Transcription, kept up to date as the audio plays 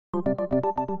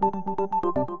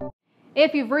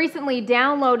If you've recently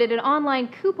downloaded an online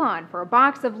coupon for a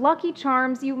box of Lucky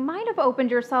Charms, you might have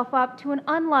opened yourself up to an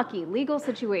unlucky legal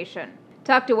situation.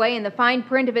 Tucked away in the fine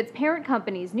print of its parent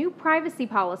company's new privacy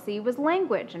policy was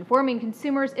language informing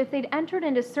consumers if they'd entered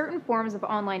into certain forms of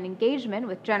online engagement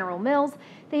with General Mills,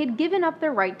 they had given up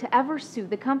their right to ever sue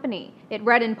the company. It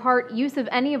read in part, use of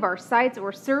any of our sites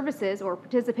or services or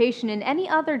participation in any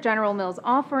other General Mills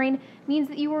offering means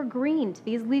that you are agreeing to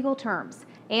these legal terms.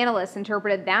 Analysts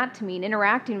interpreted that to mean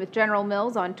interacting with General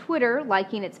Mills on Twitter,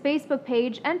 liking its Facebook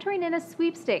page, entering in a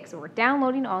sweepstakes, or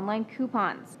downloading online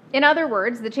coupons. In other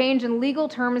words, the change in legal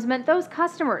terms meant those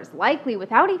customers, likely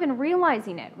without even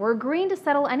realizing it, were agreeing to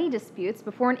settle any disputes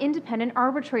before an independent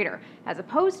arbitrator, as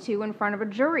opposed to in front of a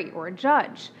jury or a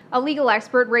judge. A legal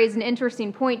expert raised an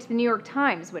interesting point to the New York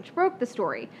Times, which broke the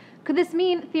story. Could this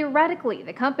mean, theoretically,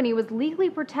 the company was legally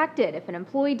protected if an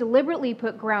employee deliberately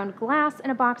put ground glass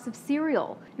in a box of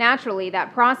cereal? Naturally,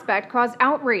 that prospect caused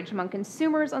outrage among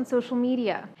consumers on social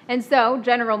media. And so,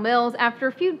 General Mills, after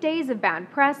a few days of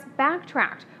bad press,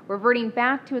 backtracked, reverting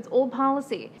back to its old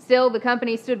policy. Still, the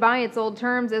company stood by its old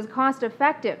terms as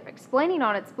cost-effective, explaining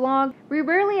on its blog, "We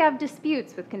rarely have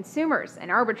disputes with consumers,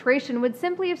 and arbitration would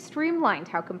simply have streamlined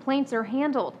how complaints are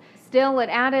handled." Still, it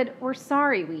added, "We're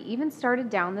sorry we even started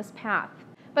down this path."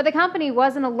 But the company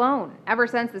wasn't alone. Ever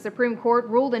since the Supreme Court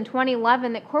ruled in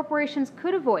 2011 that corporations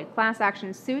could avoid class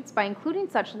action suits by including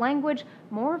such language,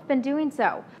 more have been doing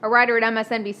so. A writer at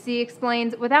MSNBC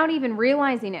explains, without even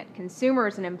realizing it,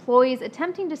 consumers and employees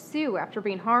attempting to sue after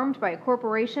being harmed by a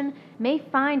corporation may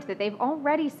find that they've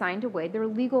already signed away their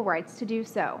legal rights to do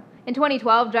so. In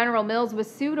 2012, General Mills was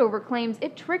sued over claims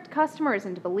it tricked customers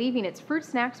into believing its fruit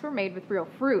snacks were made with real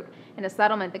fruit. In a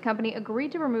settlement, the company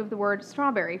agreed to remove the word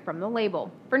strawberry from the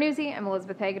label. For Newsy, I'm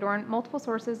Elizabeth Hagedorn, multiple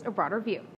sources, a broader view.